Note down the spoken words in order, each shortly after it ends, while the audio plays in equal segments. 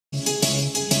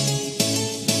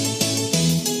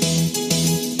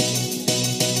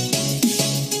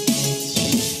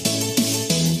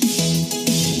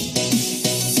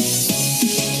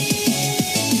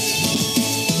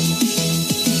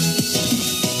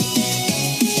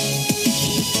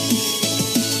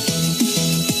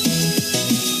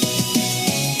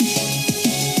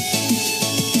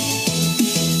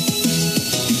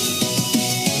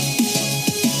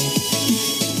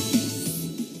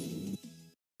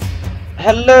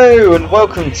Hello and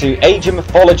welcome to Age of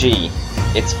Mythology.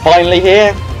 It's finally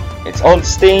here, it's on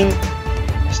Steam,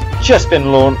 it's just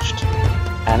been launched,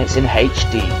 and it's in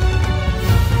HD.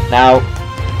 Now,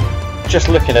 just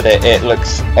looking at it, it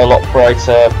looks a lot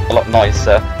brighter, a lot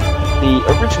nicer. The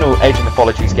original Age of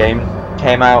Mythologies game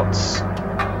came out,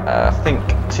 I think,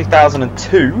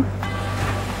 2002,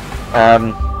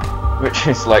 which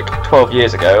is like 12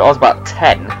 years ago. I was about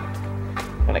 10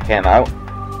 when it came out,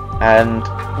 and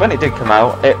when it did come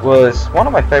out, it was one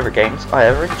of my favourite games I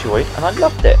ever enjoyed, and I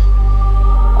loved it.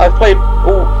 I've played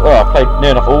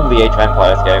near enough all the Age of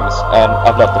Empires games, and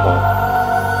I've loved them all.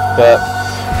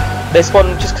 But this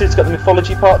one, just because it's got the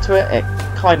mythology part to it, it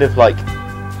kind of like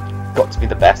got to be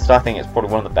the best. I think it's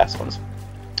probably one of the best ones.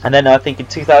 And then I think in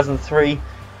 2003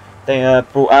 they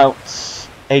brought out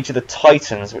Age of the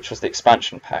Titans, which was the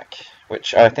expansion pack,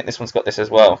 which I think this one's got this as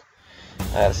well.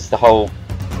 This is the whole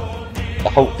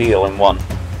deal in one.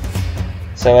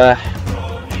 So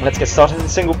let's get started in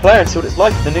single player and see what it's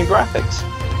like with the new graphics.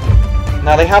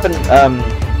 Now they haven't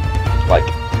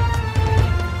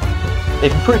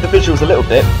they've improved the visuals a little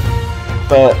bit,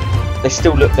 but they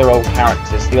still look their old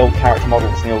characters. The old character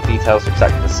models and the old details are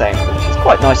exactly the same, which is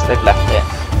quite nice that they've left it.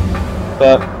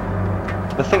 But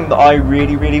the thing that I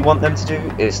really want them to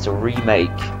do is to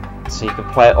remake, so you can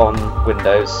play it on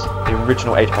Windows, the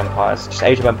original Age of Empires, just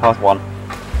Age of Empires 1.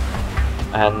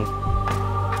 And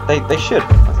they should.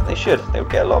 I think they should. They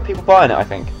would get a lot of people buying it, I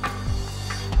think.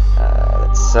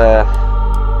 Let's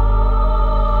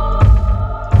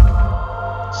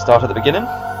start at the beginning.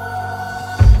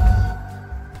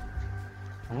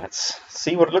 And let's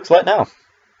see what it looks like now.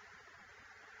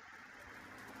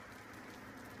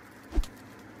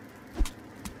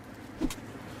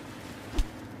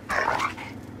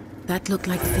 That looked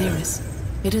like Theris.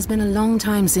 It has been a long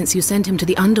time since you sent him to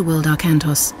the underworld,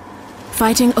 Arcantos.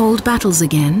 Fighting old battles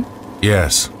again?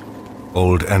 Yes.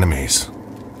 Old enemies.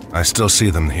 I still see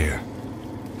them here.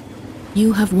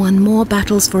 You have won more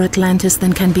battles for Atlantis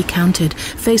than can be counted,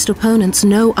 faced opponents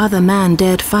no other man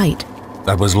dared fight.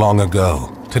 That was long ago.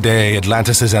 Today,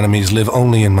 Atlantis' enemies live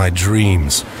only in my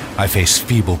dreams. I face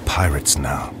feeble pirates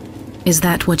now. Is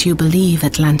that what you believe,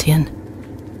 Atlantean?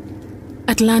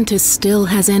 Atlantis still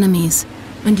has enemies,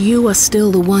 and you are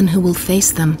still the one who will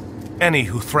face them. Any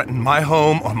who threaten my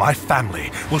home or my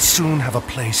family will soon have a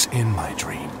place in my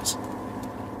dreams.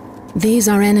 These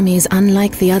are enemies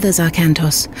unlike the others,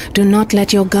 Arcantos. Do not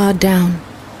let your guard down.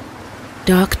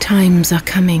 Dark times are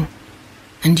coming,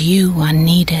 and you are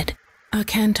needed.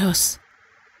 Arcantos,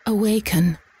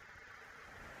 awaken.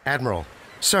 Admiral,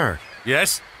 sir.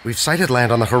 Yes? We've sighted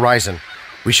land on the horizon.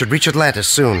 We should reach Atlantis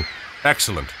soon.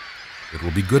 Excellent. It will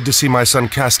be good to see my son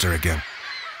Castor again.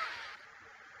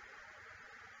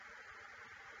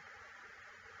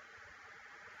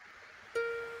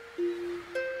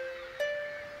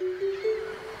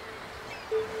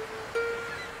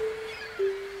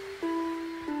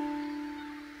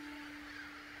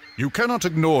 You cannot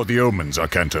ignore the omens,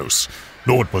 Arcantos.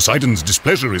 Lord Poseidon's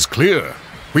displeasure is clear.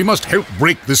 We must help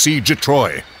break the siege at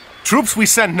Troy. Troops we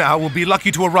send now will be lucky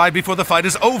to arrive before the fight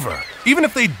is over. Even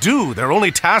if they do, their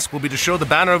only task will be to show the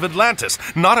banner of Atlantis,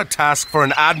 not a task for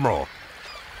an admiral.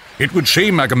 It would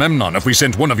shame Agamemnon if we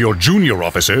sent one of your junior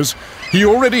officers. He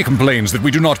already complains that we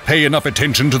do not pay enough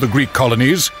attention to the Greek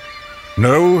colonies.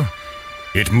 No,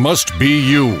 it must be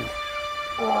you.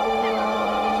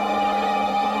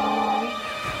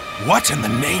 What in the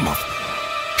name of...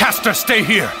 Castor, stay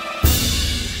here!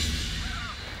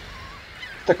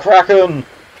 The Kraken!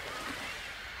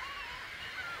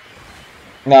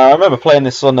 Now, I remember playing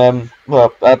this on, I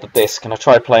had the disc, and I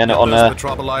tried playing it on a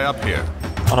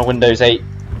Windows 8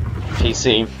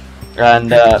 PC,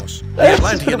 and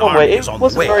it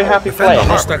wasn't very happy playing it.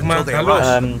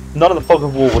 None of the fog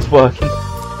of war was working.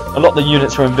 A lot of the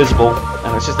units are invisible,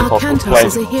 and it's just impossible to play. Arcantos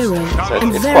is a hero, So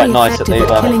and it's very quite nice that effective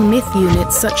they've at killing myth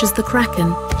units such as the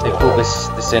Kraken. They've brought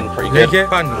this in pretty good.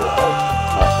 Right,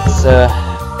 it's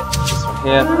this one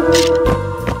here.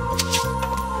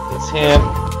 It's here.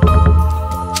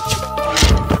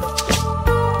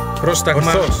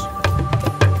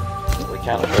 We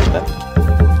can upgrade them.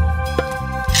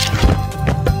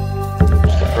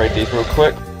 Just upgrade these real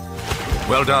quick.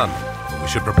 Well done. We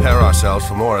should prepare ourselves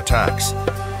for more attacks.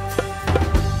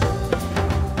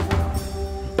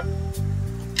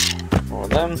 Four of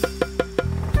them.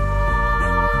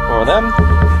 Four of them.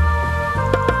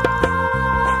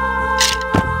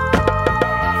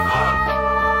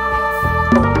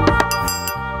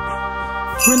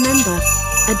 Remember,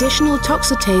 additional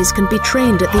Toxotes can be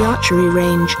trained at the archery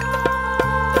range.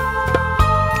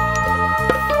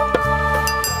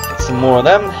 Get some more of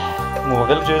them. More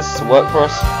villagers to work for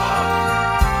us.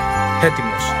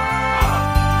 Έτοιμος.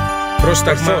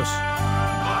 Προσταγμός.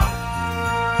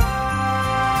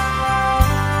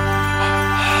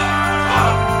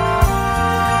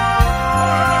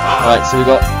 Alright, so we've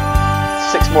got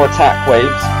 6 more attack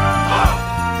waves.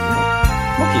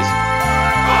 Monkeys.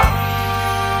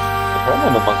 I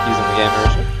remember monkeys in the game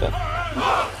originally, but...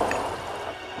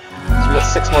 So we've got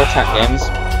 6 more attack games.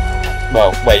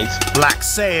 Well, waves. Black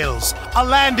sails, a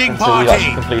landing Until we've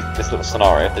actually party. completed this little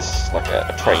scenario. This is like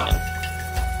a training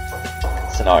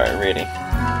scenario, really.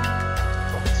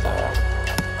 So,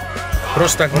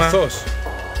 Πρόσταγμα. Ορθός.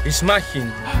 Εις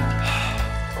μάχην.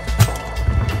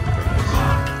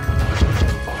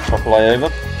 fly over.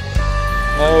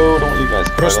 No, don't want you guys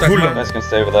to Cross go that over. You line. guys can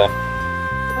stay over there.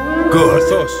 Good.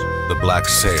 Ορθός. The black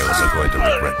sails are going to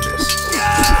regret this.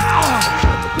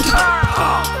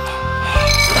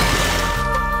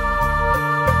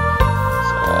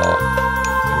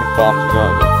 How many farms we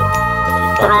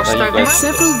got?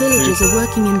 Several villagers are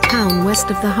working in town west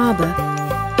of the harbour.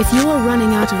 If you are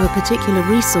running out of a particular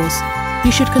resource,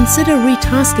 you should consider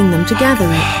retasking them to gather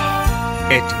it.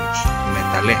 Έτοιμος.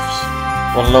 Μεταλλεύς.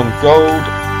 One long gold.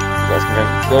 You guys can go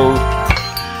for gold.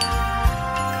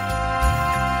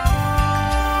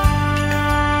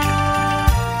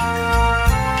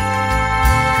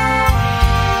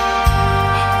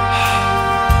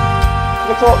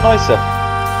 Looks a lot nicer.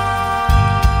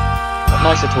 A lot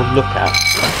nicer to look at.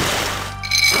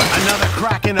 Another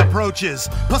kraken approaches.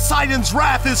 Poseidon's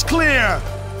wrath is clear.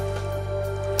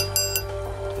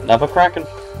 Another kraken.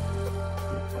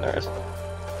 There it is.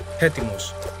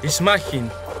 Έτοιμος. Εις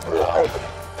μάχην.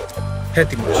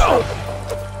 Έτοιμος.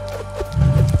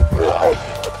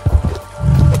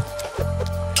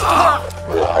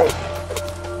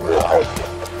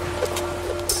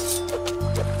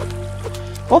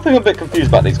 One thing I'm a bit confused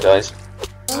about these guys.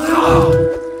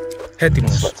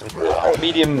 Έτοιμος.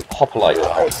 Medium hoplite.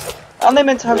 Aren't they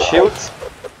meant to have shields?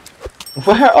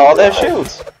 Where are their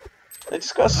shields? They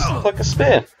just got like a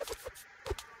spear.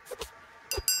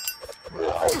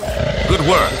 Good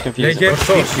work. Confusing.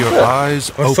 Keep your eyes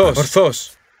Ορθός. open. Ορθός.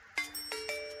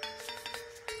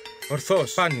 Ορθός.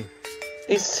 Πάνι.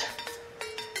 He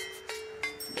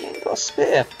ain't got a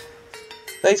spear.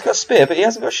 He's got a spear, but he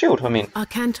hasn't got a shield. I mean,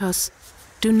 Arkantos,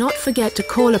 do not forget to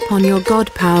call upon your god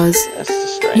powers. that's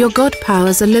just strange. Your god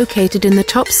powers are located in the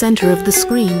top center of the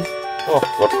screen. Oh,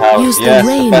 God power. Use Yes, the the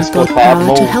rain best god God power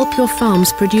power of to all. help your farms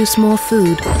produce more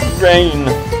food. Rain.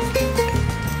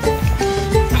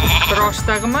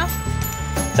 Πρόσταγμα.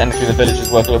 Technically, the villagers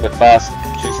work a little bit fast.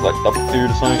 Choose like double food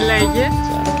or something. Λέγε.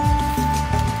 So,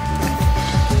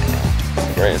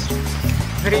 greatest.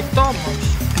 Γρητόμος.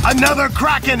 Another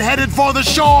kraken headed for the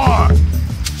shore.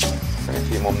 Bring a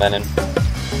few more men in.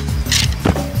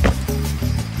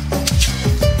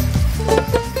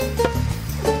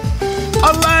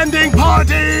 A landing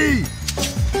party.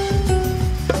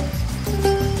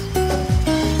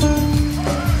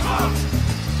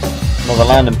 Another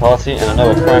landing party and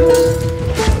another crack.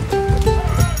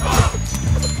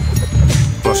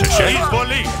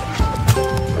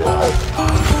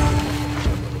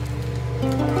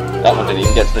 That one didn't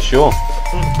even get to the shore.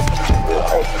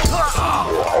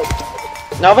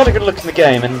 Now I've had a good look in the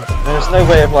game, and there's no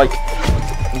way of like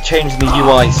changing the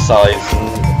UI size. And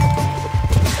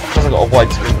because I've got a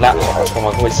widescreen laptop,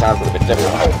 my voice sounds a little bit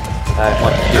different.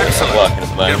 My computer's not working at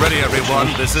the moment. Get ready, everyone.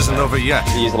 This isn't over yet.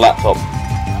 To use a laptop,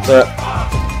 but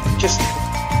just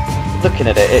looking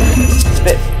at it, it's a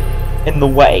bit in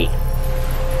the way.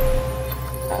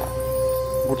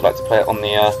 Would like to play it on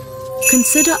the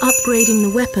Consider upgrading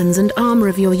the weapons and armor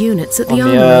of your units at the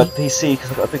armory. PC because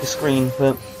I've got a bigger screen,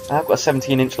 but I've got a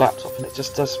 17-inch laptop and it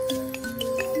just does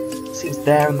seems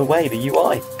there in the way, the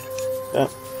UI. But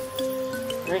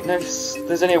I don't know if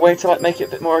there's any way to like make it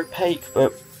a bit more opaque,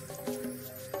 but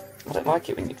I don't like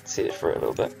it when you can see it through it a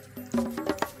little bit.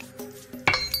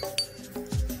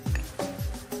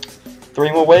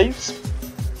 3 more waves.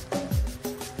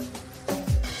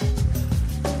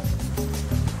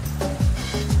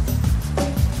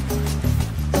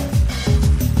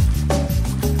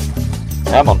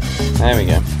 Come on, there we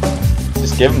go.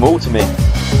 Just give them all to me.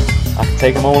 I can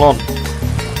take them all on.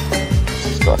 This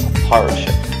has got a pirate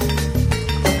ship.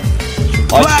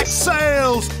 Black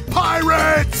sails,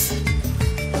 pirates.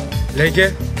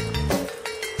 Λέγε.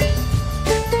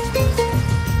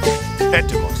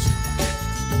 Έτοιμος.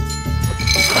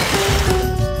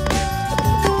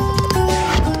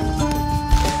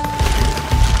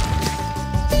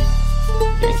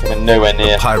 Getting coming nowhere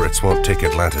near. Pirates won't take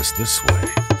Atlantis this way.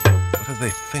 What are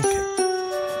they thinking?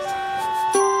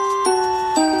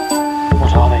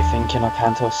 What are they thinking,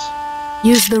 Arkantos?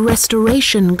 Use the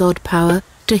restoration god power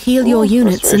to heal your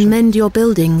units and mend your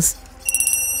buildings.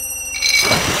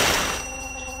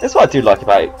 That's what I do like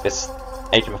about this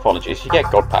Age of Mythology, is you get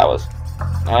god powers.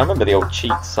 And I remember the old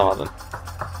cheats, some of them.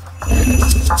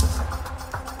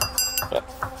 But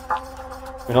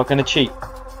we're not going to cheat.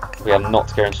 We are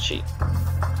not going to cheat.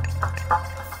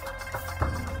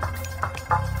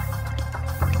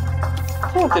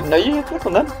 Oh, I didn't know you could click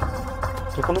on them.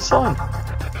 Click on the sign.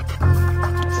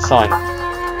 It's a sign.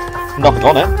 Nothing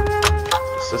on it.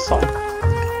 Just a sign.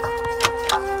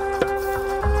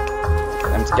 Get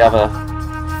them to gather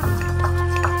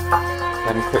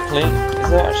them quickly. Is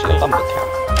there actually a lumber camp?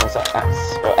 Or is that axe?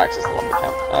 Oh, axe is the lumber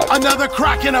camp. Another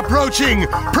kraken approaching!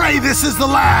 Pray this is the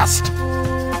last!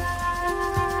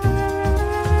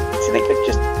 See, they could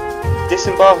just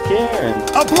disembark here and...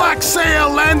 A black sail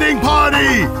landing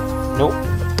party! Nope.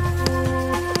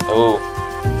 Oh.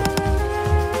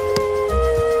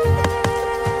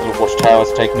 Little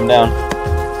watchtower's taking them down.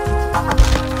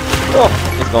 Oh,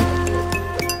 he's gone.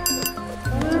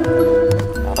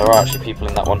 Oh, there are actually people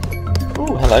in that one.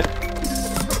 Ooh, hello.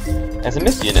 There's a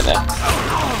myth unit there.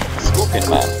 Scorpion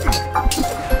Man.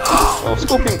 Oh,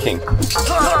 Scorpion King.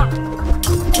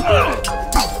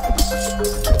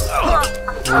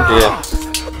 Oh dear.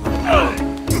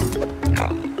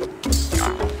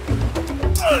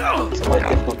 It's quite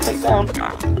difficult to take down.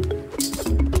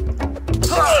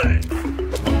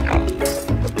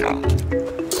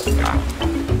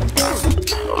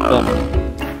 But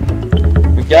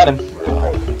we got him.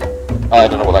 I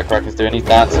don't know what that Kraken's doing. He's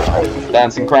dancing.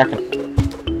 Dancing Kraken.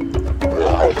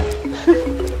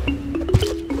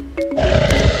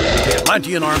 The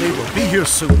Atlantean army will be here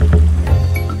soon.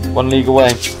 1 league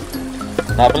away.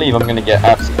 Now I believe I'm going to get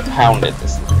absolutely pounded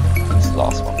this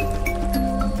last one.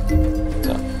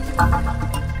 So,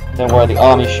 don't worry, the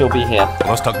army shall be here.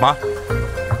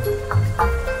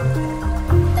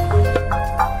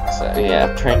 So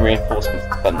yeah, train reinforcements to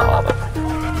defend the harbour.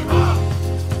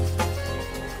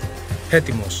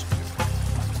 Έτοιμος.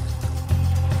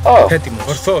 Oh! Έτοιμος.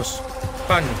 Ορθός.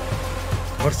 Πάνω.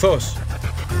 Ορθός.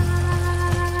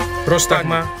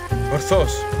 Πρόσταγμα.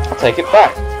 Ορθός. I'll take it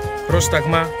back.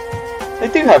 Πρόσταγμα. They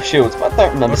do have shields, but I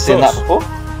don't remember seeing that before.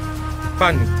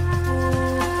 Πάνω.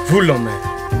 Βούλομαι.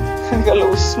 They've got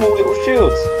little small little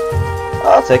shields.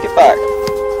 I'll take it back.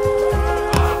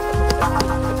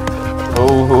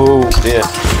 Oh dear.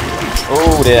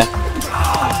 Oh dear.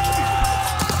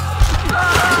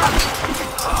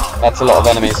 That's a lot of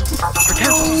enemies. The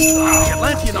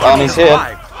Atlantean Army's here.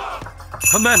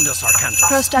 Command us,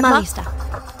 Arcantus. Malista.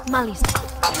 Malista.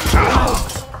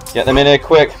 Get them in here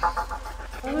quick.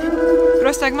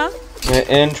 Πρόσταγμα. We're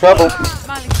in trouble.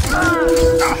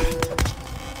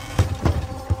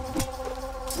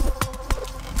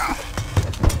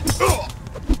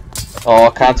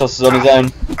 Oh, Kantos is on his own.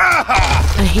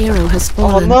 A hero has Oh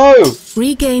fallen. no!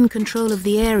 Regain control of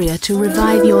the area to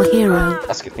revive your hero.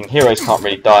 That's a good thing. Heroes can't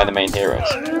really die, the main heroes.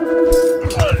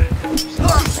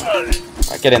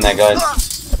 Right, get in there, guys.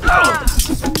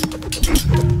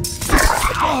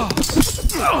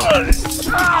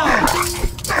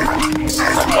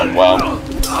 Not done well.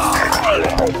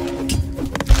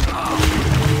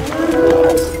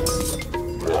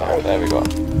 There we go.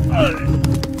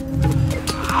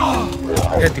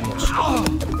 Έτοιμος.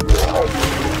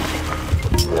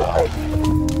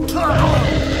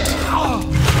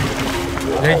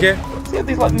 Λέγε. See,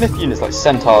 these like myth units, like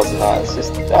centaurs and that. It's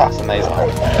just, that's amazing.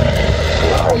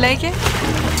 Λέγε.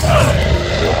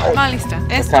 Μάλιστα.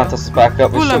 Έστω. Kantos is back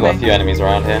up. We've still got a few enemies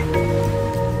around here.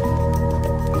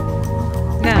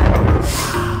 Ναι.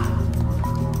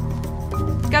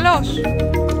 Καλώς.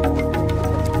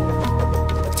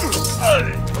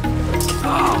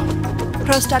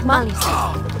 Πρόσταγμα.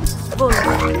 Μάλιστα.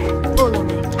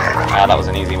 Βούλομαι. Ah, that was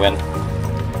an easy win.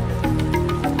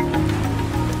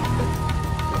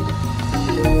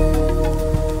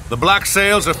 The black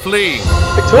sails are fleeing.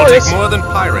 It'll Victorious! take more than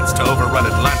pirates to overrun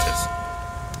Atlantis.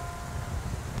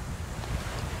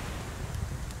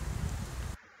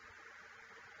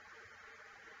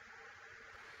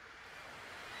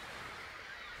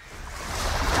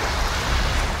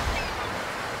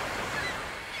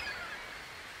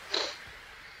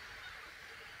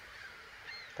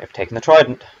 They've taken the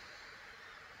trident.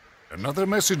 Another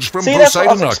message from See, that's what I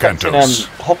Poseidon was expecting Arcantos.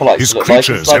 Hoplites His to look like.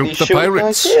 creatures It's like help these the shield guys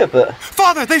pirates. here, but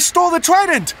Father, they stole the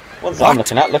trident! ones I'm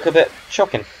looking at look a bit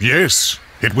shocking. Yes,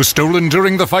 it was stolen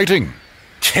during the fighting.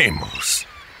 Camus.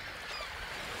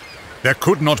 There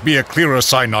could not be a clearer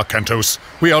sign, Arcantos.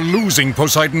 We are losing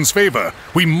Poseidon's favor.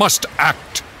 We must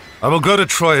act. I will go to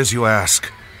Troy as you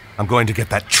ask. I'm going to get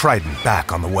that trident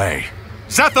back on the way.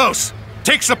 Zethos!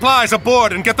 Take supplies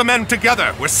aboard and get the men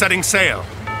together. We're setting sail.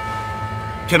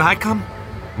 Can I come?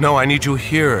 No, I need you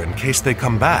here in case they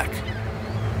come back.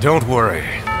 Don't worry,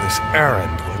 this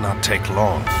errand will not take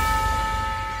long.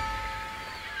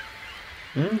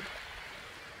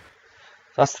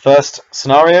 That's the first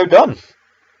scenario done.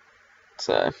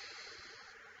 So,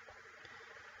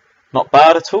 not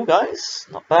bad at all, guys.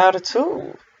 Not bad at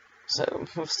all. So,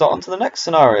 we'll start on to the next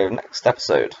scenario, next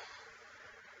episode.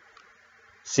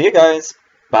 See you guys.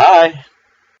 Bye.